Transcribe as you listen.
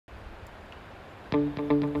We're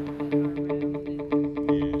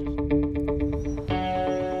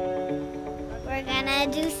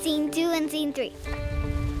gonna do scene 2 and scene 3.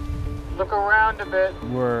 Look around a bit.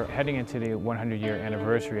 We're heading into the 100-year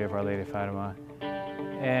anniversary of Our Lady Fatima.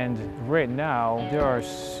 And right now, there are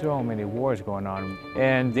so many wars going on.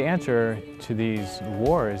 And the answer to these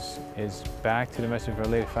wars is back to the message of Our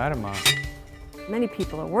Lady Fatima. Many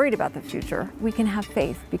people are worried about the future. We can have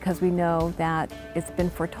faith because we know that it's been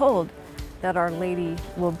foretold that Our Lady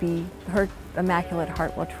will be, her Immaculate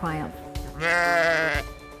Heart will triumph.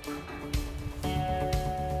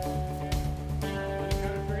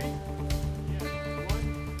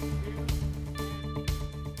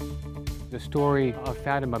 The story of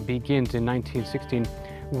Fatima begins in 1916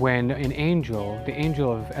 when an angel, the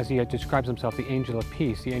angel of, as he describes himself, the angel of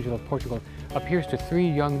peace, the angel of Portugal, appears to 3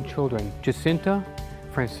 young children, Jacinta,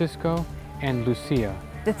 Francisco, and Lucia.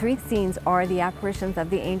 The 3 scenes are the apparitions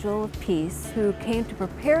of the angel of peace who came to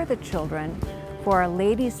prepare the children for Our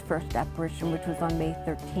Lady's first apparition, which was on May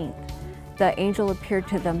 13th. The angel appeared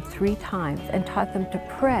to them 3 times and taught them to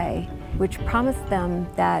pray, which promised them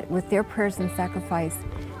that with their prayers and sacrifice,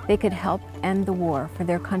 they could help end the war for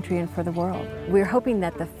their country and for the world. We're hoping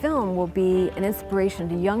that the film will be an inspiration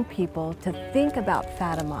to young people to think about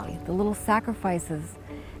Fatima. The little sacrifices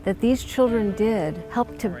that these children did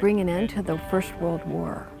helped to bring an end to the First World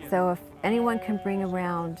War. So if anyone can bring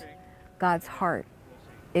around God's heart,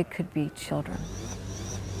 it could be children.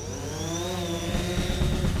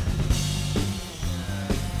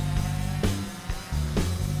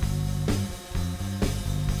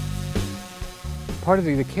 Part of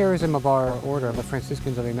the charism of our order, of the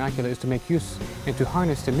Franciscans of the Immaculate, is to make use and to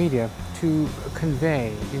harness the media to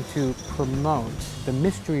convey and to promote the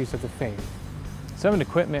mysteries of the faith. Some of the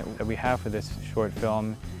equipment that we have for this short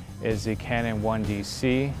film is the Canon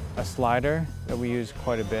 1DC, a slider that we use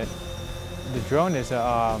quite a bit. The drone is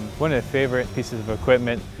one of the favorite pieces of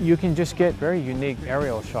equipment. You can just get very unique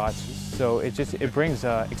aerial shots, so it brings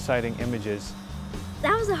exciting images.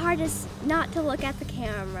 That was the hardest, not to look at the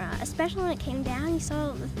camera, especially when it came down. You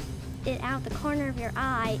saw it out the corner of your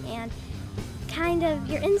eye, and kind of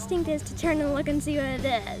your instinct is to turn and look and see what it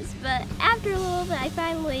is. But after a little bit, I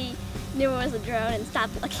finally knew it was a drone and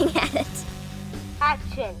stopped looking at it.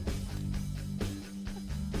 Action!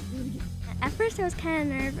 At first I was kind of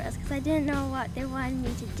nervous because I didn't know what they wanted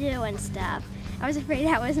me to do and stuff. I was afraid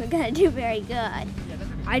I wasn't going to do very good.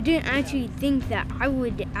 I didn't actually think that I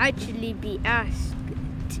would actually be asked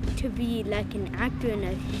to be like an actor in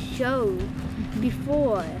a show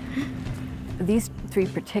before. These 3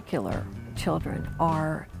 particular children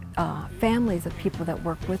are families of people that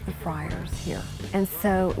work with the friars here. And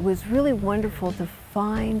so it was really wonderful to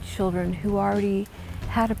find children who already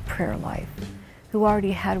had a prayer life, who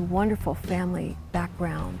already had a wonderful family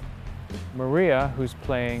background. Maria, who's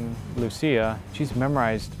playing Lucia, she's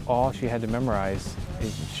memorized all she had to memorize.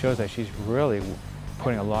 It shows that she's really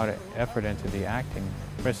putting a lot of effort into the acting.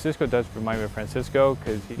 Francisco does remind me of Francisco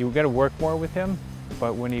because you got to work more with him,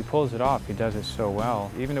 but when he pulls it off, he does it so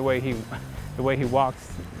well. Even the way he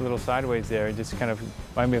walks a little sideways there, it just kind of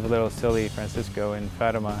reminds me of a little silly Francisco and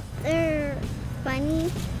Fatima. They're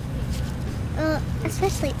funny,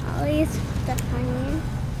 especially always the funny.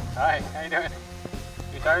 Hi, how you doing?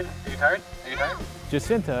 You tired? Are you tired? Are you tired?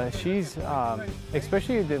 Jacinta, she's,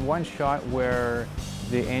 especially the one shot where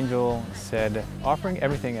the angel said, offering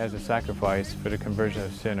everything as a sacrifice for the conversion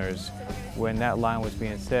of sinners. When that line was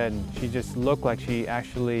being said, she just looked like she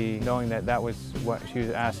actually, knowing that that was what she was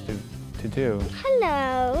asked to do.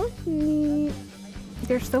 Hello.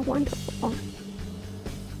 They're so wonderful.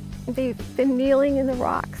 They've been kneeling in the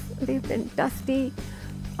rocks. They've been dusty.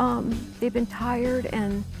 They've been tired,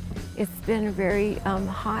 and it's been very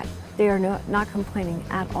hot. They are not complaining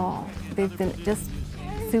at all. They've been just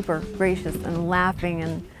super gracious and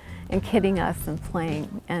laughing and kidding us and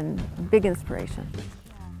playing, and big inspiration.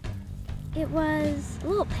 It was a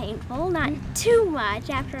little painful, not too much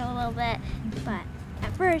after a little bit, but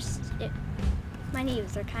at first my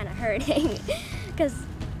knees are kind of hurting because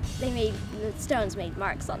the stones made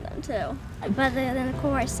marks on them too. But then of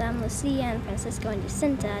course Lucia and Francisco and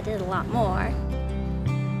Jacinta did a lot more.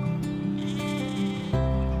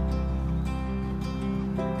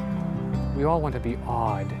 We all want to be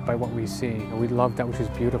awed by what we see, and we love that which is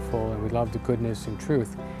beautiful, and we love the goodness and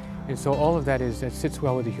truth. And so all of that sits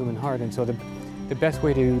well with the human heart, and so the best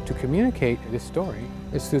way to communicate this story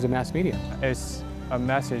is through the mass media. It's a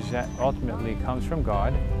message that ultimately comes from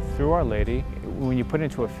God through Our Lady. When you put it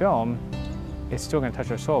into a film, it's still going to touch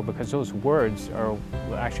our soul because those words are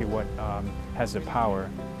actually what has the power.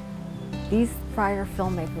 These friar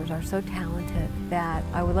filmmakers are so talented that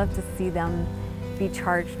I would love to see them be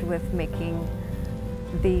charged with making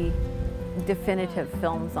the definitive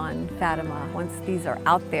films on Fatima. Once these are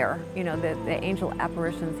out there, you know, the angel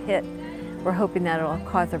apparitions hit, we're hoping that it'll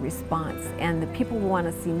cause a response, and the people will want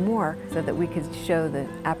to see more so that we could show the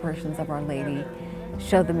apparitions of Our Lady,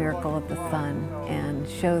 show the miracle of the sun, and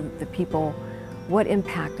show the people what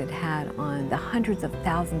impact it had on the hundreds of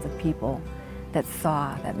thousands of people that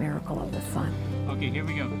saw that miracle of the sun. Okay, here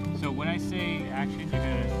we go. So when I say action, you're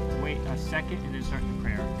going to wait a second and then start the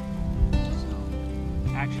prayer.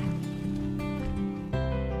 So, action.